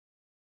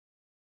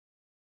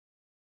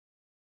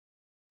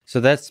So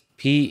that's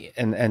P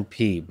and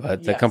NP,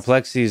 but the Yes.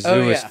 complexity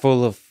zoo is yeah.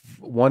 full of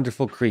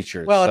wonderful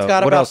creatures. Well, it's So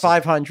got what about else?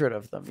 500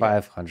 of them.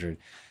 500.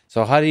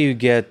 So how do you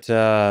get?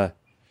 More?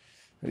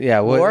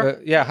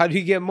 How do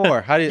you get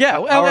more? Yeah.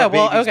 How are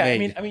Well, babies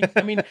okay.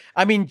 made?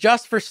 I mean,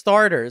 just for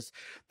starters,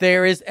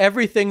 there is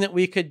everything that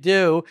we could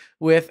do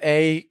with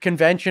a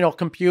conventional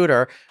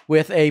computer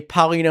with a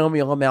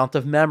polynomial amount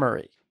of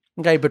memory.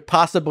 Okay, but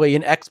possibly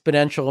an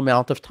exponential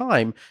amount of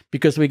time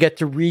because we get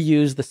to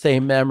reuse the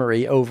same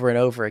memory over and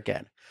over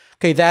again.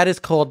 Okay, that is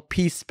called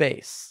P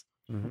space.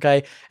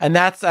 Okay, and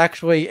that's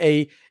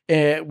actually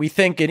we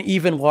think an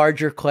even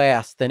larger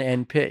class than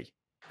NP.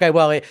 Okay,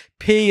 well,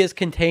 P is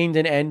contained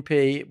in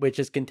NP, which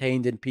is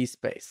contained in P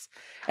space,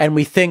 and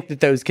we think that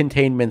those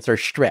containments are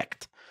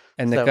strict.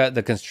 And So-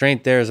 the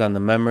constraint there is on the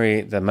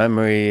memory. The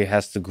memory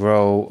has to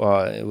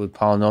grow with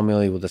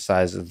polynomially with the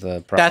size of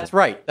the problem. That's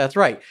right. That's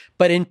right.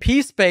 But in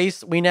P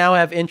space, we now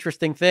have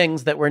interesting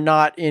things that were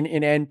not in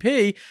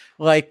NP.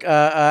 Like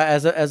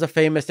as a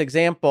famous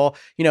example,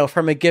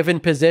 from a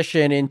given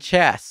position in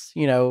chess,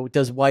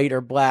 does white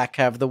or black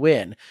have the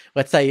win?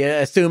 Let's say,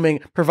 assuming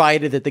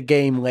provided that the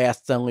game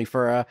lasts only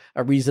for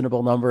a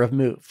reasonable number of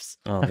moves.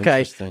 Oh,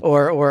 okay, interesting.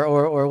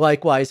 or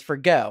likewise for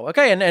Go.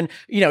 Okay, and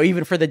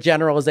even for the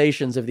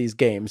generalizations of these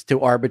games to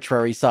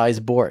arbitrary size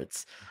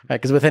boards.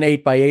 Because with an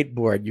 8x8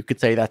 board, you could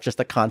say that's just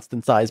a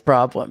constant size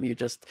problem. You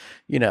just,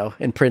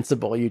 in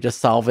principle, you just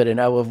solve it in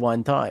O of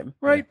one time,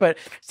 right? Yeah. But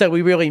so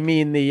we really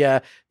mean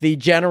the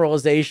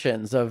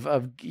generalizations of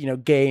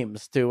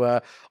games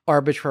to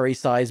arbitrary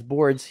size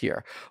boards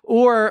here.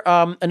 Or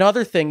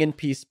another thing in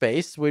P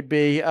space would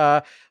be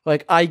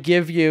like I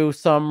give you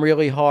some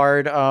really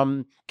hard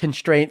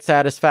constraint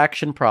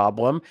satisfaction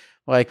problem.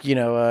 Like,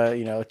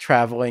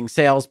 traveling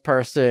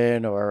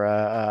salesperson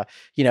or,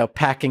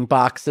 packing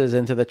boxes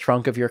into the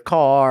trunk of your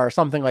car or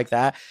something like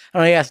that.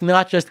 And I ask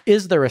not just,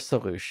 is there a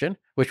solution,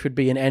 which would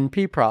be an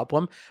NP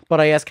problem,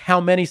 but I ask how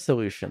many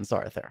solutions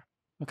are there?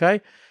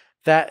 Okay.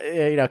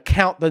 That,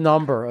 count the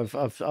number of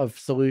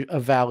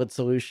valid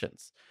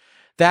solutions.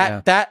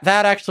 That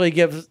actually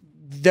gives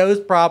those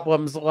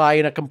problems lie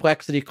in a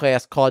complexity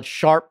class called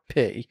sharp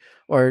P,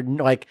 or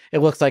like it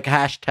looks like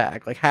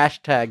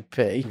hashtag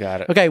P.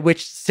 Got it. Okay,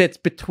 which sits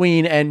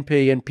between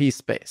NP and P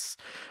space.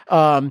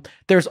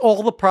 There's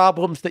all the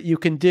problems that you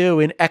can do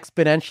in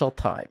exponential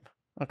time.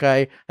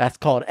 Okay, that's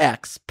called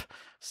exp.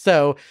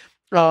 So,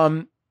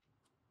 and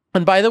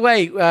by the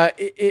way,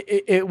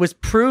 it was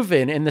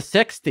proven in the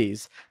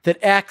 60s that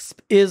exp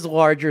is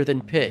larger than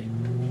P.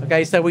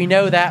 Okay, so we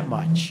know that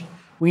much.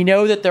 We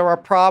know that there are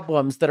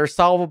problems that are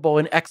solvable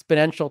in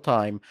exponential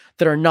time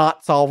that are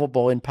not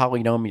solvable in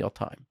polynomial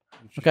time.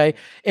 Okay.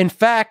 In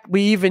fact,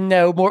 we even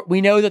know more.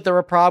 We know that there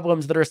are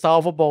problems that are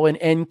solvable in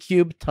n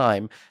cubed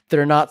time that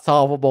are not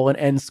solvable in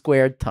n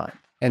squared time.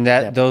 And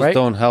those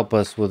don't help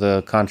us with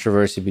a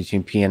controversy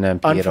between P and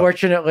NP.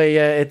 Unfortunately,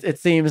 it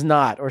seems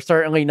not, or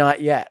certainly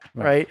not yet.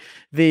 Right?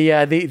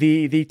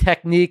 The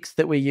techniques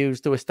that we use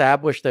to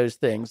establish those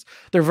things,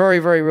 they're very,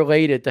 very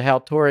related to how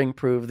Turing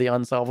proved the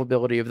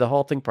unsolvability of the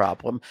halting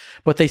problem,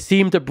 but they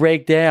seem to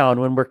break down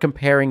when we're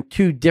comparing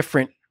two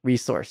different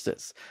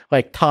resources,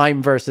 like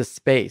time versus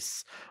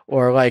space,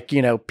 or like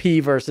P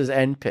versus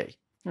NP.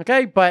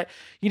 Okay, but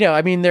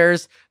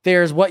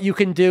there's what you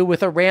can do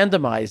with a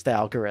randomized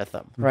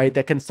algorithm, right?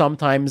 That can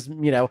sometimes,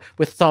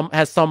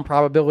 has some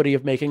probability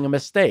of making a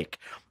mistake.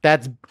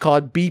 That's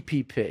called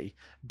BPP,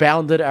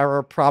 bounded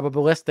error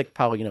probabilistic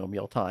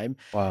polynomial time.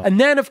 Wow. And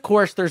then, of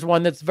course, there's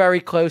one that's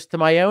very close to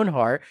my own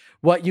heart,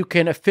 what you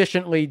can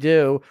efficiently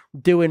do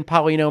in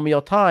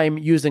polynomial time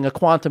using a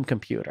quantum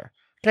computer.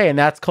 Okay, and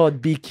that's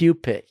called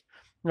BQP,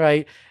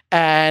 right?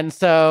 And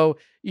so,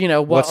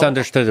 what's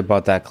understood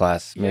about that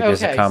class? Maybe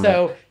as a comment.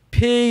 So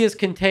P is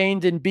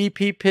contained in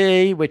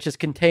BPP, which is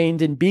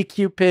contained in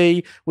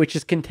BQP, which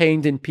is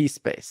contained in P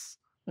space.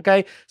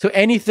 Okay, so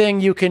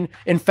anything you can,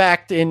 in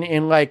fact,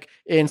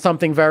 in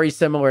something very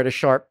similar to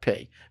sharp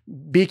P.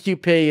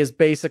 BQP is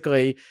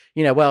basically,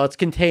 it's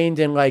contained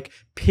in like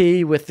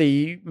P with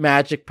the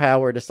magic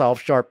power to solve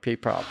sharp P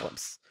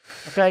problems.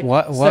 Okay.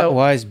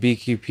 Why is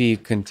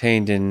BQP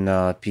contained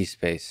in P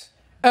space?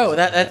 Oh,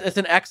 that's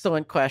an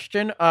excellent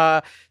question.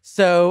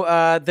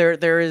 So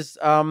there is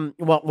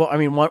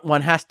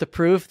one has to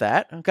prove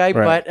that, okay?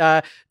 Right.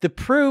 But the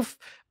proof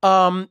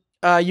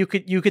you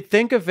could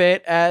think of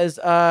it as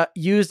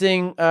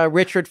using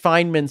Richard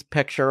Feynman's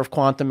picture of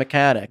quantum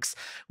mechanics,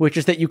 which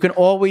is that you can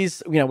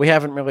always, we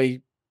haven't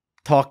really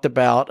talked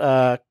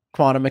about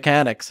quantum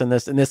mechanics in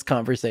this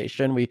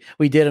conversation.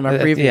 We did in our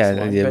previous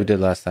one. We did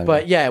last time.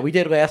 But we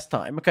did last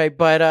time. Okay,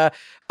 but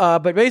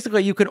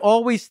basically, you can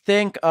always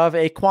think of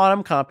a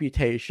quantum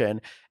computation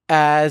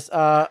as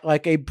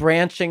like a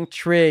branching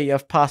tree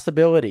of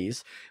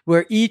possibilities,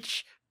 where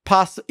each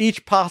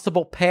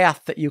possible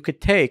path that you could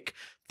take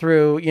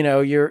through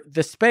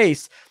the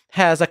space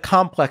has a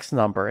complex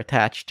number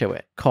attached to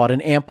it called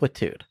an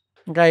amplitude.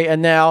 Okay,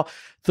 and now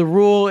the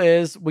rule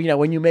is,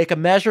 when you make a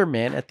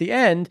measurement at the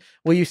end,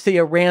 you see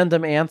a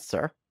random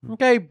answer.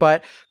 Okay,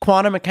 but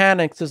quantum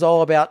mechanics is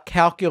all about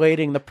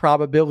calculating the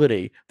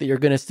probability that you're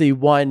going to see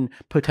one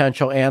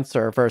potential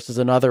answer versus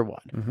another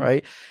one,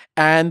 right?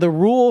 And the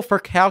rule for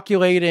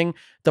calculating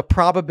the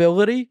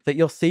probability that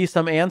you'll see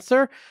some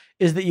answer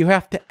is that you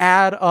have to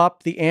add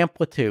up the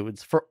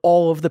amplitudes for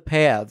all of the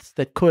paths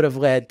that could have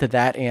led to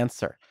that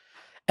answer.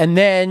 And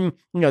then,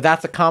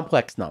 that's a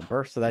complex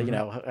number. So that,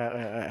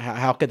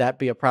 how could that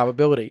be a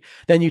probability?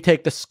 Then you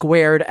take the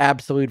squared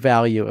absolute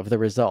value of the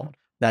result.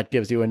 That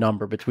gives you a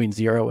number between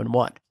 0 and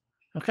 1.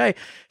 Okay.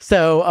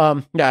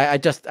 So, I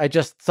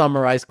just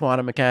summarized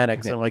quantum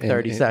mechanics in like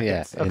 30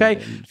 seconds. Okay.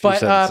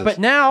 But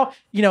now,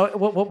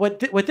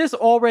 what this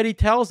already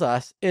tells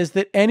us is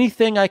that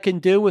anything I can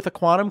do with a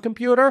quantum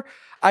computer,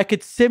 I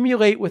could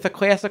simulate with a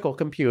classical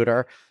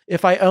computer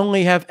if I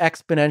only have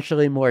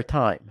exponentially more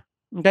time.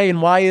 Okay,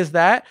 and why is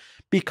that?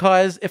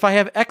 Because if I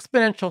have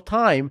exponential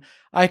time,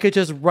 I could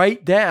just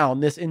write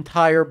down this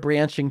entire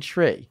branching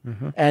tree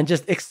and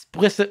just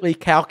explicitly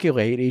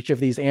calculate each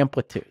of these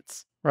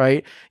amplitudes,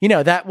 right?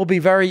 That will be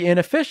very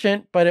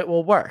inefficient, but it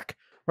will work,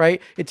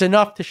 right? It's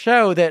enough to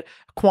show that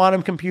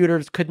quantum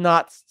computers could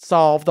not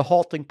solve the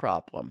halting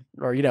problem,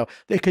 or,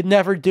 they could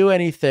never do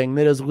anything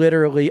that is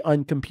literally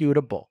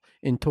uncomputable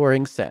in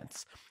Turing's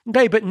sense.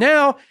 Okay, but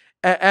now,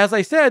 as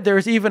I said,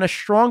 there's even a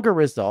stronger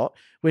result,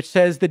 which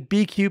says that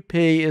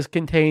BQP is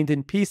contained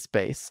in P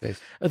space.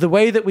 The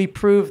way that we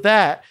prove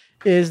that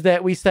is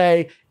that we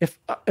say, if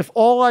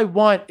all I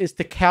want is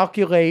to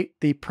calculate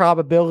the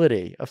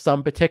probability of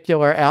some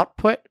particular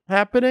output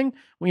happening,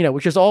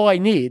 which is all I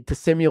need to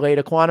simulate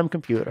a quantum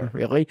computer,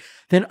 really,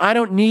 then I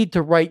don't need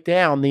to write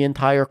down the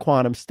entire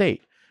quantum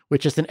state,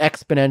 which is an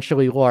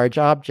exponentially large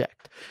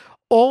object.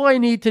 All I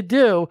need to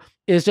do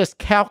is just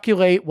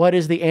calculate what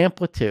is the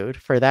amplitude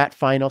for that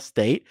final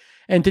state.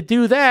 And to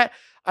do that,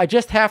 I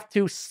just have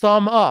to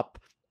sum up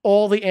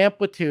all the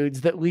amplitudes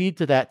that lead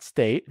to that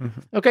state.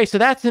 Okay, so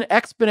that's an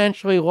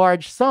exponentially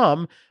large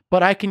sum,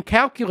 but I can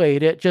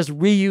calculate it just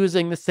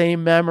reusing the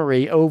same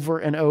memory over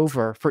and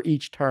over for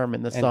each term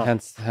in the sum.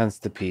 Hence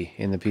the P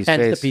in the P space.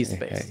 Hence the P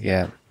space. Okay,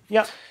 yeah.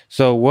 Yeah.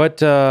 So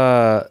what,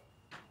 out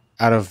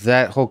of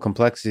that whole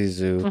complexity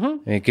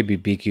zoo, it could be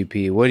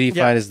BQP, what do you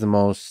find is the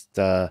most...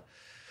 the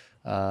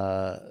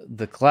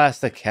class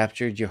that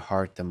captured your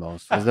heart the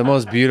most? Was the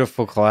most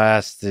beautiful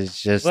class?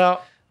 It's just...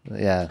 Well,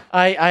 yeah.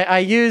 I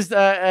used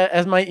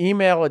as my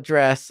email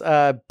address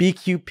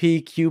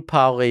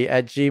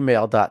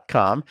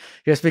bqpqpoly@gmail.com,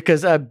 just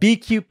because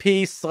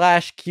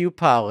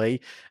bqp/qpoly.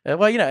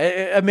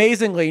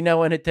 Amazingly, no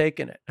one had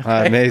taken it.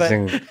 Okay?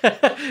 Amazing.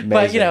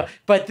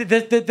 But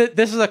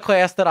this is a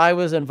class that I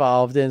was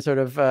involved in, sort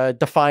of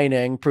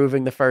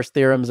proving the first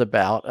theorems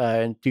about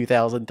in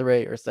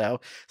 2003 or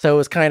so. So it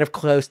was kind of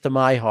close to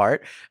my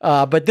heart.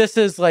 But this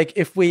is like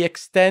if we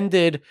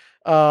extended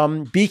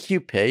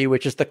BQP,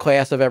 which is the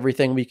class of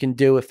everything we can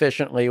do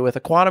efficiently with a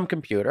quantum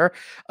computer,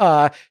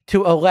 to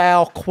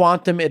allow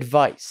quantum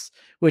advice,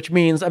 which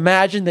means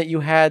imagine that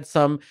you had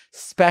some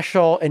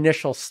special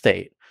initial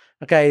state,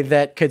 okay,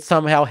 that could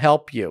somehow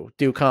help you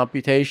do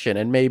computation.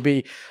 And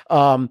maybe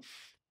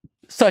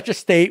such a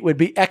state would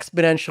be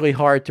exponentially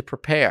hard to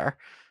prepare.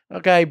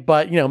 Okay,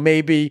 but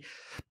maybe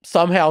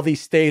somehow these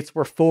states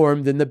were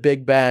formed in the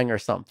Big Bang or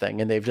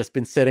something, and they've just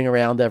been sitting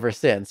around ever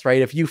since,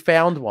 right? If you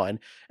found one,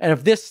 and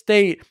if this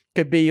state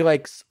could be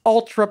like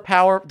ultra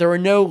power, there are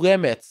no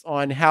limits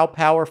on how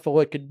powerful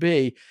it could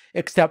be,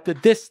 except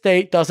that this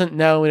state doesn't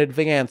know in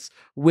advance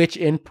which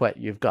input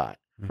you've got,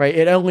 right?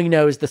 It only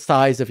knows the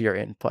size of your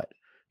input.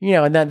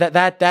 And then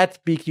that's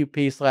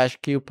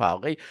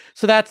BQP/qpoly.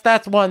 So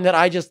that's one that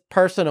I just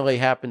personally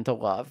happen to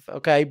love.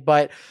 Okay,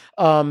 but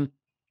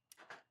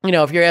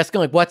if you're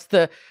asking like what's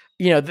the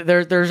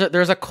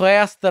there's a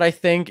class that I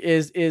think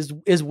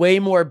is way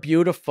more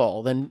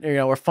beautiful than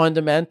or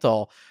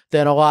fundamental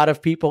than a lot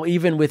of people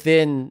even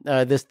within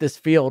this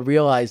field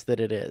realize that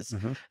it is.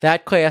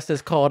 That class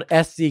is called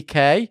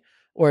SZK,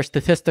 or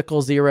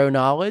statistical zero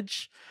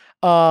knowledge.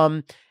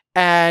 And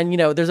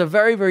there's a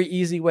very, very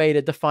easy way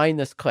to define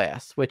this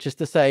class, which is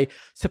to say,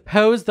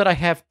 suppose that I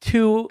have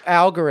two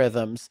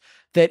algorithms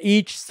that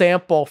each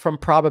sample from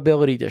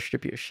probability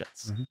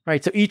distributions,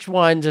 right? So each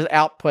one just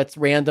outputs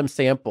random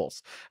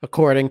samples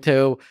according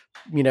to,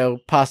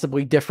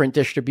 possibly different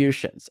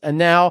distributions. And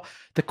now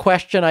the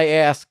question I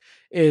ask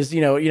is,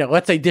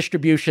 let's say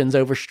distributions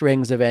over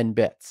strings of n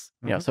bits,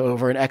 so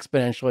over an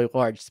exponentially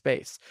large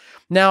space.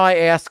 Now I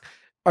ask,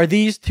 are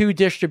these two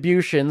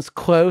distributions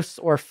close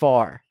or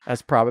far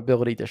as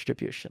probability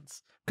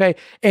distributions? Okay,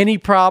 any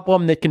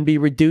problem that can be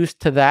reduced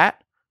to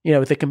that,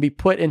 that can be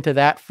put into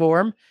that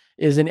form,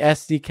 is an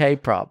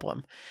SZK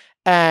problem.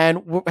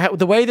 And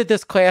the way that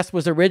this class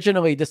was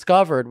originally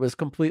discovered was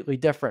completely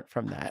different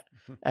from that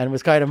and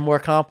was kind of more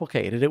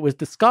complicated. It was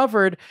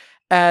discovered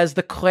as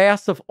the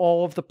class of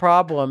all of the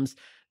problems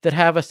that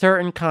have a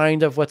certain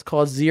kind of what's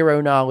called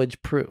zero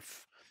knowledge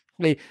proof.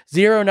 The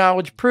zero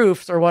knowledge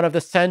proofs are one of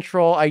the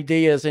central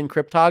ideas in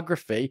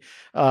cryptography.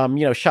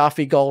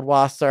 Shafi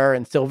Goldwasser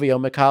and Silvio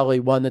Micali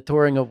won the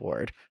Turing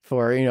Award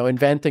for,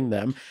 inventing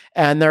them.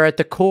 And they're at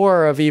the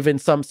core of even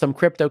some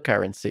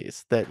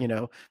cryptocurrencies that,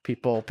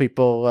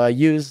 people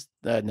use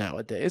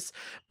nowadays.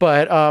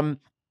 But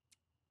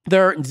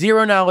their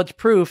zero knowledge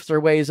proofs are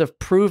ways of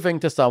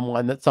proving to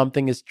someone that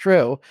something is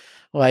true,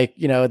 like,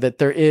 that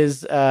there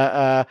is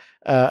a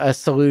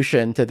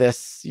solution to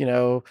this,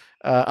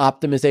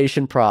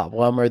 optimization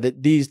problem, or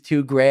that these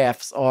two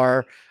graphs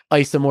are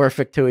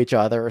isomorphic to each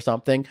other or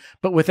something,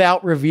 but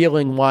without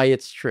revealing why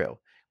it's true,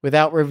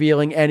 without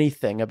revealing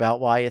anything about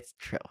why it's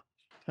true.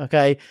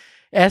 Okay.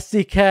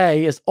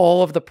 SDK is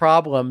all of the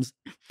problems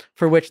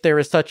for which there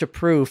is such a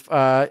proof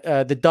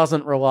that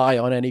doesn't rely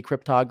on any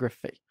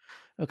cryptography.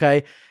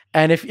 Okay.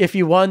 And if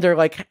you wonder,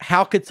 like,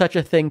 how could such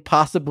a thing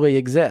possibly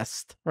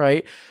exist,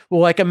 right?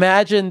 Well, like,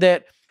 imagine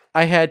that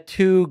I had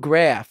two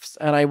graphs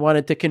and I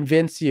wanted to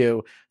convince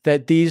you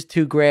that these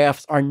two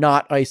graphs are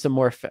not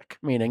isomorphic,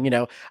 meaning,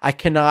 I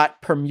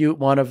cannot permute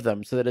one of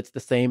them so that it's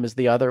the same as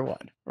the other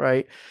one,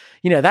 right?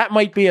 That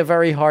might be a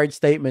very hard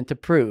statement to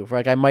prove.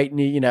 Like, I might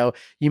need,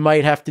 you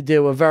might have to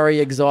do a very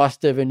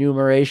exhaustive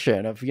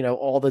enumeration of,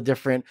 all the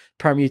different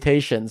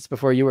permutations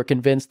before you were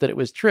convinced that it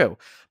was true.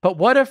 But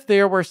what if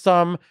there were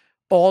some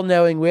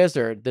all-knowing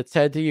wizard that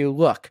said to you,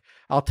 look,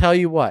 I'll tell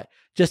you what,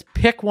 just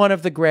pick one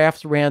of the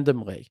graphs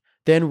randomly,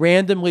 then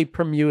randomly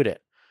permute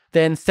it,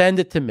 then send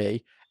it to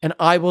me, and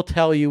I will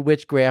tell you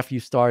which graph you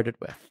started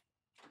with.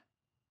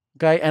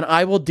 Okay? And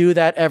I will do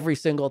that every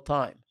single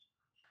time.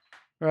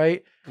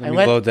 Right? Let me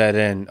load that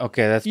in.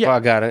 Okay, that's I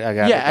got it.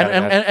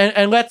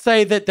 And let's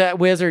say that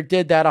wizard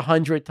did that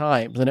 100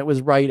 times and it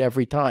was right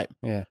every time.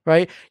 Yeah.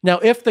 Right? Now,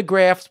 if the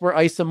graphs were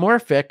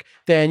isomorphic,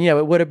 then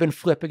it would have been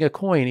flipping a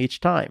coin each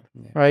time.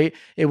 Yeah. Right?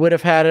 It would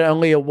have had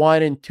only a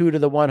 1 in 2 to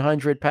the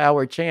 100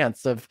 power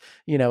chance of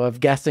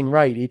guessing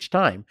right each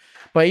time.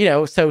 But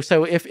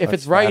so if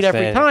it's right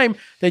every time,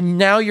 then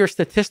now you're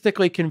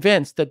statistically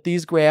convinced that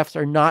these graphs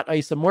are not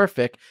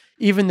isomorphic,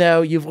 even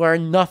though you've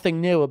learned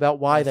nothing new about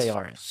why they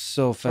aren't.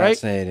 So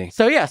fascinating.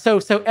 Right? So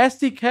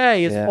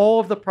SDK is all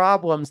of the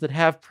problems that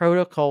have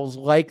protocols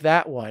like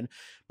that one,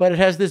 but it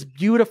has this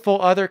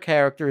beautiful other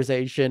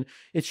characterization.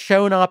 It's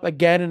shown up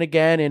again and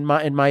again in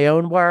my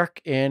own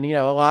work, and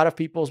a lot of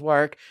people's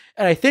work.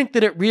 And I think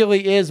that it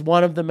really is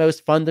one of the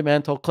most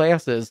fundamental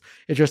classes.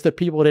 It's just that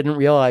people didn't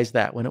realize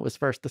that when it was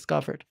first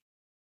discovered.